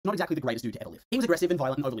not exactly the greatest dude to ever live. He was aggressive and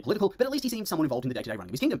violent and overly political, but at least he seemed someone involved in the day-to-day running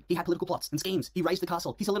of his kingdom. He had political plots and schemes. He raised the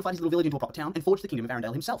castle. He solidified his little village into a proper town and forged the kingdom of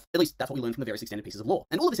Arendelle himself. At least that's what we learned from the various extended pieces of lore.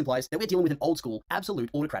 And all of this implies that we're dealing with an old-school, absolute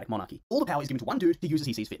autocratic monarchy. All the power is given to one dude to use as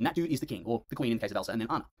he sees fit, and that dude is the king, or the queen in the case of Elsa, and then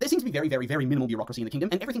Anna. There seems to be very, very, very minimal bureaucracy in the kingdom,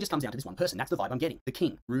 and everything just comes down to this one person. That's the vibe I'm getting. The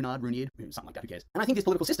king. Runard, something like that, who cares? And I think this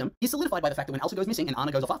political system is solidified by the fact that when Elsa goes missing and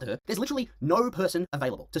Anna goes off after her, there's literally no person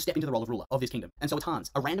available to step into the role of ruler of this kingdom. And so it's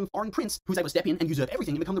Hans, a random foreign prince who's able to step in and usurp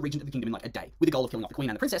everything and become the regent of the kingdom in like a day, with the goal of killing off the queen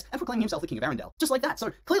and the princess and proclaiming himself the king of Arendelle. Just like that.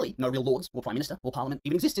 So clearly, no real lords or prime minister or parliament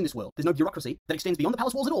even exists in this world. There's no bureaucracy that extends beyond the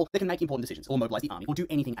palace walls at all that can make important decisions or mobilize the army or do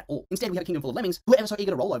anything at all. Instead, we had a kingdom full of lemmings who were ever so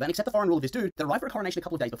eager to roll over and accept the foreign rule of this dude that arrived for a coronation a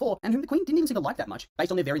couple of days before and whom the queen didn't even seem to like that much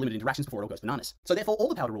based on their very limited interactions before it all goes bananas. So therefore, all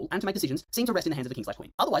the power to rule and to make decisions seem to rest in the hands of the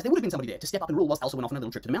king/queen. Otherwise, there would have been somebody there to step up and rule whilst Elsa went off on a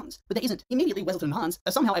little trip to the mountains. But there isn't. Immediately, Weselton and Hans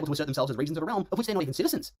are somehow able to assert themselves as regents of a realm of which they're not even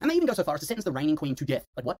citizens. And they even go so far as to sentence the reigning queen to death.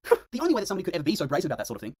 Like what? The only way that somebody could ever be so brazen about that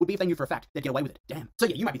sort of thing would be if they knew for a fact they'd get away with it. Damn. So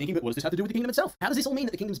yeah, you might be thinking, but what does this have to do with the kingdom itself? How does this all mean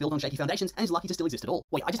that the kingdom's built on shaky foundations and is lucky to still exist at all?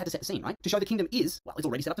 Wait, I just had to set the scene, right? To show the kingdom is, well, it's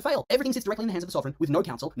already set up to fail. Everything sits directly in the hands of the sovereign with no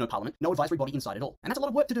council, no parliament, no advisory body inside at all. And that's a lot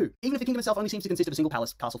of work to do. Even if the kingdom itself only seems to consist of a single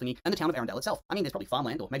palace, castle thingy, and the town of Arendelle itself. I mean, there's probably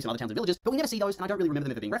farmland or maybe some other towns and villages, but we never see those and I don't really remember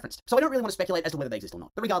them ever being referenced. So I don't really want to speculate as to whether they exist or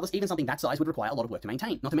not. But regardless, even something that size would require a lot of work to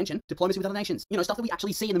maintain. Not to mention diplomacy with other nations. You know, stuff that we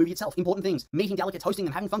actually see in the movie itself. Important things. Meeting delegates, hosting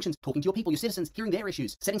them, having functions, talking to your people, your citizens, hearing their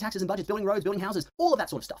issues, setting taxes and budgets, building roads, building houses, all of that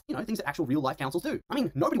sort of stuff. You know, things that actual real life councils do. I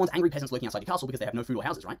mean, nobody wants angry peasants lurking outside your castle because they have no food or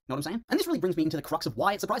houses, right? Know what I'm saying? And this really brings me into the crux of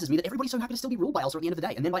why it surprises me that everybody's so happy to still be ruled by Elsa at the end of the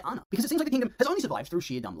day, and then by Anna. Because it seems like the kingdom has only survived through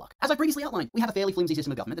sheer dumb luck. As I previously outlined, we have a fairly flimsy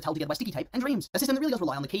system of government that's held together by sticky tape and dreams. A system that really does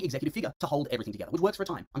rely on the key executive figure to hold everything together, which works for a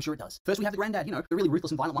time. I'm sure it does. First we have the granddad, you know, the really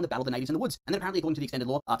ruthless and violent one that battled the natives in the woods. And then apparently according to the extended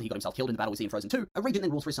lore, after he got himself killed in the battle we see in Frozen 2, a regent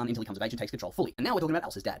then rules for his son until he comes of age and takes control fully. And now we're talking about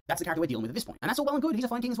Elsa's dad. That's the character we're dealing with at this point. And that's all well and good, he's a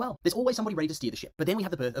fine king as well. There's always somebody ready to steer the ship. But then we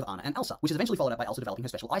have the birth of Anna and Elsa, which is eventually followed up by Elsa developing her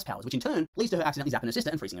special ice powers, which in turn leads to her accidentally zapping her sister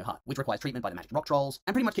and freezing her heart, which requires treatment by the magic rock trolls,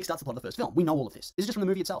 and pretty much kickstarts the plot of the first film. We know all of this. This is just from the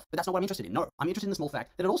movie itself, but that's not what I'm interested in. No, I'm interested in the small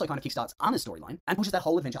fact that it also kind of kickstarts Anna's storyline and pushes that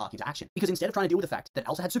whole adventure arc into action. Because instead of trying to deal with the fact that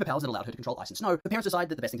Elsa had superpowers that allowed her to control ice and snow, the parents decide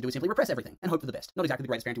that the best thing to do is simply repress everything and hope for the best. Not exactly the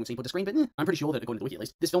greatest parenting we've seen put to screen, but I'm pretty sure that according to the wiki at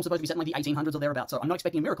least, this film's supposed to be set in like the 1800s or thereabouts, so I'm not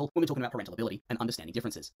expecting a miracle when we're talking about parental ability and understanding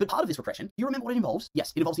differences. But part of this repression, do you remember what it involves?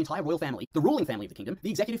 Yes, it involves the entire royal family, the ruling family of the kingdom, the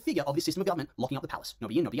executive figure of this system of government, locking up the palace.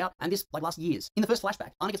 Nobody in, nobody out, and this like lasts years. In the first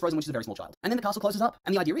flashback, Anna gets frozen when she's a very small child, and then the castle closes up,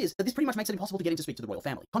 and the idea is that this pretty much makes it impossible to get in to speak to the royal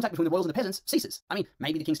family. Contact between the royals and the peasants ceases. I mean,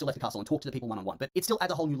 maybe the king still left the castle and talked to the people one-on-one, but it still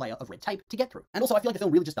adds a whole new layer of red tape to get through. And also, I feel like the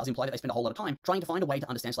film really just does imply that they spend a whole lot of time trying to find a way to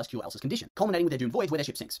understand/cure Elsa's condition, culminating with their doomed voyage where their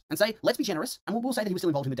ship sinks. And say, let's be generous, and we'll say that he was still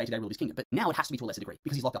involved in the day-to-day rule of his kingdom, but now it has to be to a lesser degree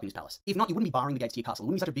because he's locked up in his palace. If not, you wouldn't be barring the gates to your castle. It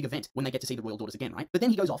wouldn't be such a big event when they get to see the royal daughters again, right? But then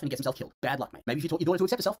he goes off and he gets himself killed. Bad luck, mate. Maybe if you taught your daughter to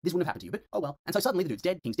accept herself, this wouldn't have happened to you, but oh well. And so suddenly the dude's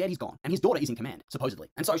dead, king's dead, he's gone, and his daughter is in command, supposedly.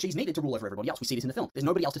 And so she's needed to rule over everybody else. We see this in the film. There's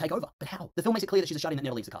nobody else to take over. But how? The film makes it clear that she's a shut-in that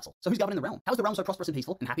never leaves the castle. So who's governing the realm? How's the realm so prosperous and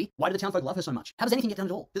peaceful and happy? Why do the townfolk love her so much? How does anything get done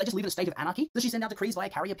at all? Do they just live in a state of anarchy? Does she send out decrees via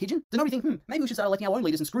carrier pigeon? Does nobody think, maybe we should start electing our own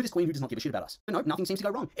leaders and screw this queen who does not give a shit about us? But no, nothing seems to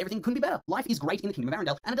go wrong. Everything couldn't be better. Life is great in the kingdom of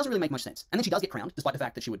Arendelle, and it doesn't really make much sense. And then she does get crowned, despite the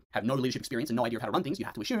fact that she would have no leadership experience and no idea of how to run things, you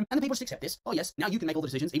have to assume. And the people just accept this. Oh yes, now you can make all the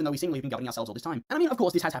decisions, even though we seemingly have been governing ourselves all this time. And I mean, of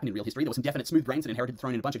course, this has happened in real history. There were some definite smooth brains that inherited the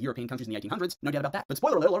throne in a bunch of European countries in the 1800s. No doubt about that. But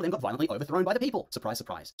spoiler alert, a lot of them got violently overthrown by the people. Surprise,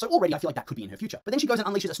 surprise. So already I feel like that could be in her future. But then she goes and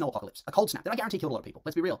unleashes a snow apocalypse, a cold snap that I guarantee killed a lot of people.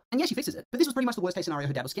 Let's be real. And yeah, she fixes it. But this was pretty much the worst case scenario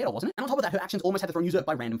her dad was scared of, wasn't it? And on top of that, her actions almost had the throne usurped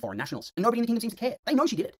by random foreign nationals. And nobody in the kingdom seems to care. They know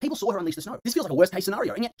she did it. People saw her unleash the snow. This feels like a worst case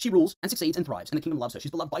scenario, and yet she rules and succeeds and thrives, and the kingdom loves her.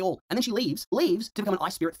 She's beloved by all. And then she leaves to become an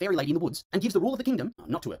ice spirit fairy lady in the woods, and gives the rule of the kingdom,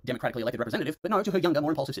 not to a democratically elected representative, but no, to her younger,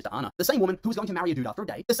 more impulsive sister Anna. The same woman who was going to marry a dude after a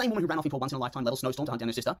day, the same woman who ran off into a once-in-a-lifetime level snowstorm to hunt down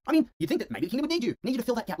her sister. I mean, you'd think that maybe the kingdom would need you to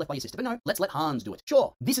fill that gap left by your sister, but no, let's let Hans do it.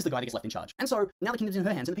 Sure, this is the guy that gets left in charge. And so, now the kingdom's in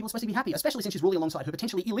her hands, and the people are supposed to be happy, especially since she's ruling alongside her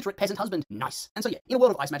potentially illiterate peasant husband. Nice. And so yeah, in a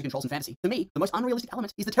world of ice magic controls and fantasy, for me, the most unrealistic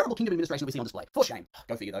element is the terrible kingdom administration we see on display. For shame.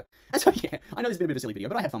 Go figure though. And so yeah, I know this has been a bit of a silly video,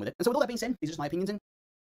 but I had fun with it. And so with all that being said, these are just my opinions, and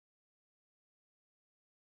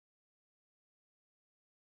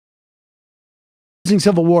using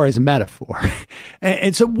Civil War as a metaphor.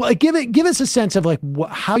 And so give us a sense of like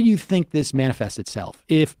how you think this manifests itself,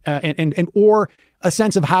 if or a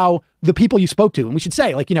sense of how the people you spoke to, and we should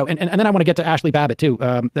say, like, you know, and then I want to get to Ashley Babbitt too,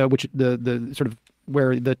 which the sort of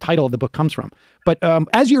where the title of the book comes from. But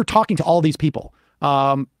as you're talking to all these people,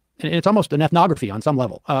 and it's almost an ethnography on some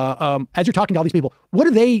level, as you're talking to all these people, what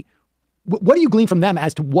do you glean from them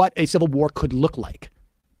as to what a civil war could look like?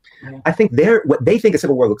 I think what they think a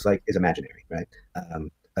civil war looks like is imaginary, right?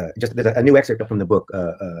 Just there's a new excerpt from the book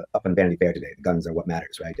up on Vanity Fair today. Guns are what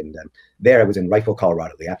matters, right? And there I was in Rifle,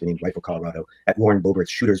 Colorado, the afternoon Rifle, Colorado, at Warren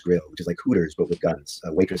Bobert's Shooter's Grill, which is like Hooters but with guns,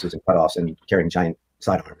 waitresses and cutoffs and carrying giant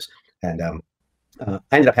sidearms. And I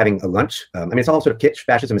ended up having a lunch. I mean, it's all sort of kitsch.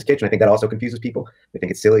 Fascism is kitsch, and I think that also confuses people. They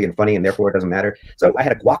think it's silly and funny, and therefore it doesn't matter. So I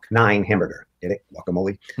had a guac 9 hamburger. Get it?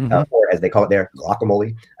 Guacamole, or as they call it there,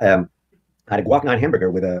 guacamole. I had a guac 9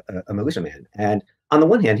 hamburger with a militiaman. And on the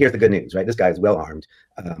one hand, here's the good news, right? This guy is well armed,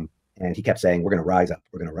 and he kept saying, "We're going to rise up.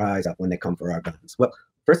 We're going to rise up when they come for our guns." Well,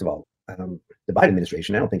 first of all, the Biden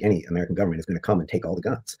administration, I don't think any American government is going to come and take all the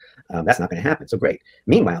guns. That's not going to happen. So great.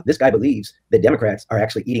 Meanwhile, this guy believes that Democrats are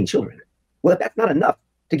actually eating children. Well, if that's not enough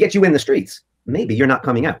to get you in the streets, maybe you're not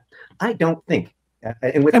coming out. I don't think.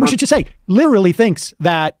 And we should just say, literally thinks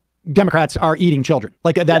that Democrats are eating children,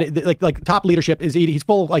 like that, like top leadership is eating. He's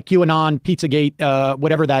full like QAnon, Pizzagate,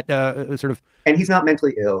 whatever that sort of. And he's not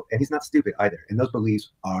mentally ill, and he's not stupid either. And those beliefs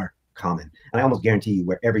are common. And I almost guarantee you,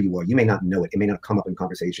 wherever you are, you may not know it. It may not come up in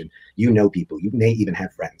conversation. You know people. You may even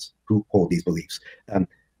have friends who hold these beliefs.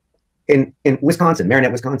 In Wisconsin,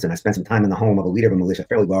 Marinette, Wisconsin, I spent some time in the home of a leader of a militia,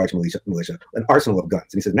 fairly large militia, an arsenal of guns.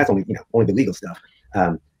 And he says, and that's only, only the legal stuff.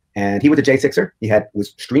 And he was a J6er. He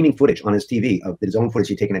was streaming footage on his TV of his own footage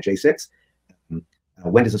he'd taken at J6.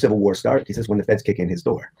 When does the Civil War start? He says, when the feds kick in his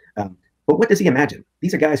door. But what does he imagine?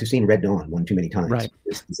 These are guys who've seen Red Dawn one too many times, right.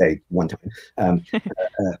 To say one time.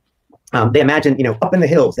 They imagine, up in the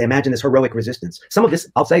hills, they imagine this heroic resistance. Some of this,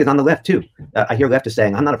 I'll say, is on the left, too. I hear leftists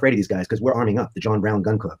saying, I'm not afraid of these guys because we're arming up, the John Brown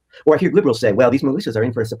Gun Club. Or I hear liberals say, well, these militias are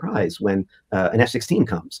in for a surprise when an F-16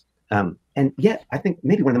 comes. And yet, I think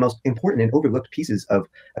maybe one of the most important and overlooked pieces of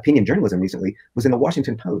opinion journalism recently was in the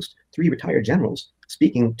Washington Post, 3 retired generals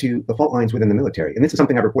speaking to the fault lines within the military. And this is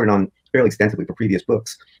something I've reported on fairly extensively for previous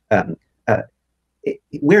books.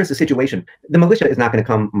 Where is the situation? The militia is not going to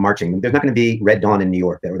come marching. There's not going to be Red Dawn in New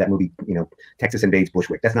York, or that movie, Texas Invades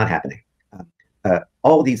Bushwick. That's not happening.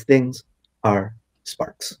 All these things are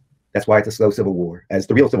sparks. That's why it's a slow civil war. As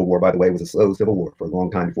the real Civil War, by the way, was a slow civil war for a long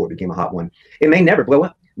time before it became a hot one. It may never blow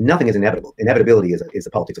up. Nothing is inevitable. Inevitability is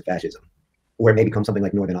the politics of fascism. Or it may become something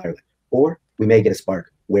like Northern Ireland. Or we may get a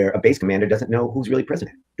spark where a base commander doesn't know who's really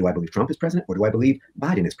president. Do I believe Trump is president, or do I believe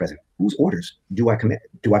Biden is president? Whose orders do I commit?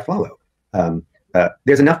 Do I follow?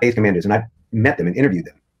 There's enough base commanders, and I've met them and interviewed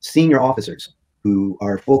them, senior officers who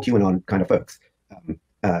are full QAnon kind of folks,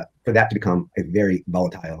 for that to become a very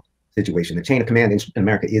volatile situation. The chain of command in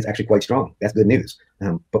America is actually quite strong. That's good news.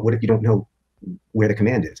 But what if you don't know where the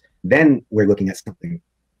command is? Then we're looking at something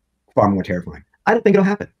far more terrifying. I don't think it'll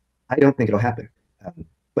happen.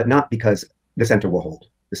 But not because the center will hold.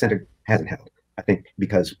 The center hasn't held. I think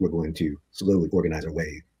because we're going to slowly organize our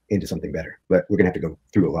way into something better, but we're gonna have to go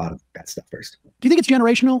through a lot of that stuff first. Do you think it's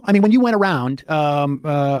generational? I mean, when you went around, and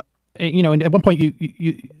at one point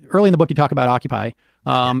you early in the book you talk about Occupy,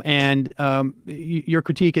 and your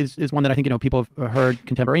critique is one that I think people have heard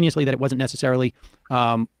contemporaneously, that it wasn't necessarily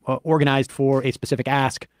organized for a specific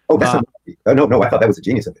ask. Oh, that's no, I thought that was the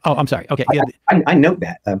genius of it. Oh, I'm sorry. Okay. Yeah. I note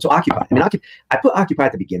that. So Occupy. I put Occupy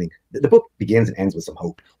at the beginning. The book begins and ends with some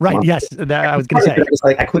hope. Right. Yes. That I was going to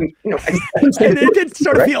say. I couldn't, it did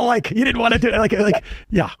sort of feel like you didn't want to do it.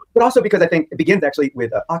 Yeah. But also because I think it begins actually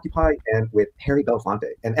with Occupy and with Harry Belafonte.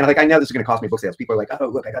 And I know this is going to cost me book sales. People are like, oh,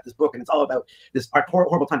 look, I got this book and it's all about this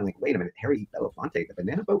horrible time. I'm like, wait a minute, Harry Belafonte, the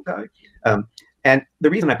banana boat guy. And the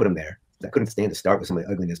reason I put him there, I couldn't stand to start with some of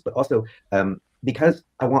the ugliness, but also because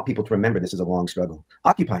I want people to remember this is a long struggle.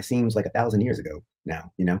 Occupy seems like 1,000 years ago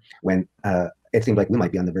now, when it seemed like we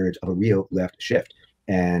might be on the verge of a real left shift.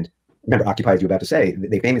 And remember, Occupy, as you were about to say,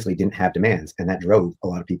 they famously didn't have demands, and that drove a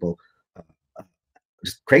lot of people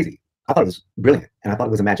just crazy. I thought it was brilliant, and I thought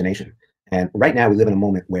it was imagination. And right now we live in a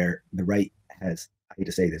moment where the right has, I hate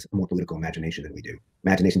to say this, a more political imagination than we do.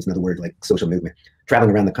 Imagination is another word like social movement. Traveling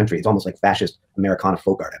around the country, it's almost like fascist Americana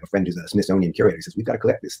folk art. I have a friend who's a Smithsonian curator. He says, we've got to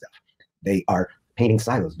collect this stuff. They are painting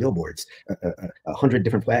silos, billboards, 100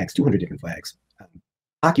 different flags, 200 different flags.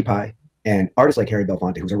 Occupy, and artists like Harry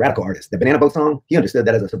Belafonte, who's a radical artist. The Banana Boat song, he understood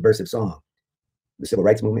that as a subversive song. The Civil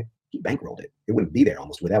Rights Movement, he bankrolled it. It wouldn't be there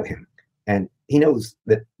almost without him. And he knows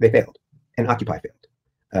that they failed, and Occupy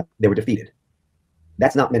failed. They were defeated.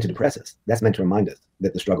 That's not meant to depress us. That's meant to remind us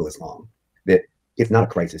that the struggle is long, that it's not a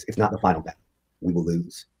crisis. It's not the final battle. We will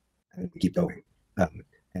lose, and we keep going.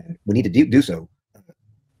 And we need to do so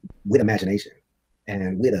with imagination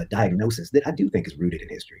and with a diagnosis that I do think is rooted in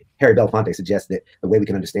history. Harry Belafonte suggests that the way we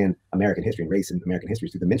can understand American history and race in American history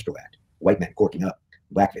is through the Minstrel Act, white men corking up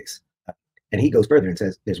blackface. And he goes further and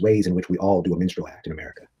says there's ways in which we all do a minstrel act in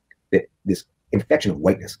America. That this infection of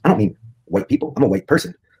whiteness, I don't mean white people, I'm a white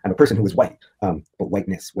person. I'm a person who is white, but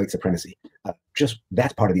whiteness, white supremacy, just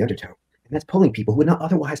that's part of the undertow. And that's pulling people who would not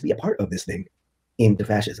otherwise be a part of this thing into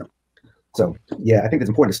fascism. So, yeah, I think it's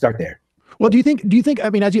important to start there. Well, do you think, I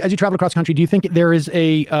mean, as you travel across the country, do you think there is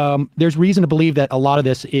there's reason to believe that a lot of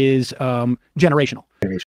this is generational?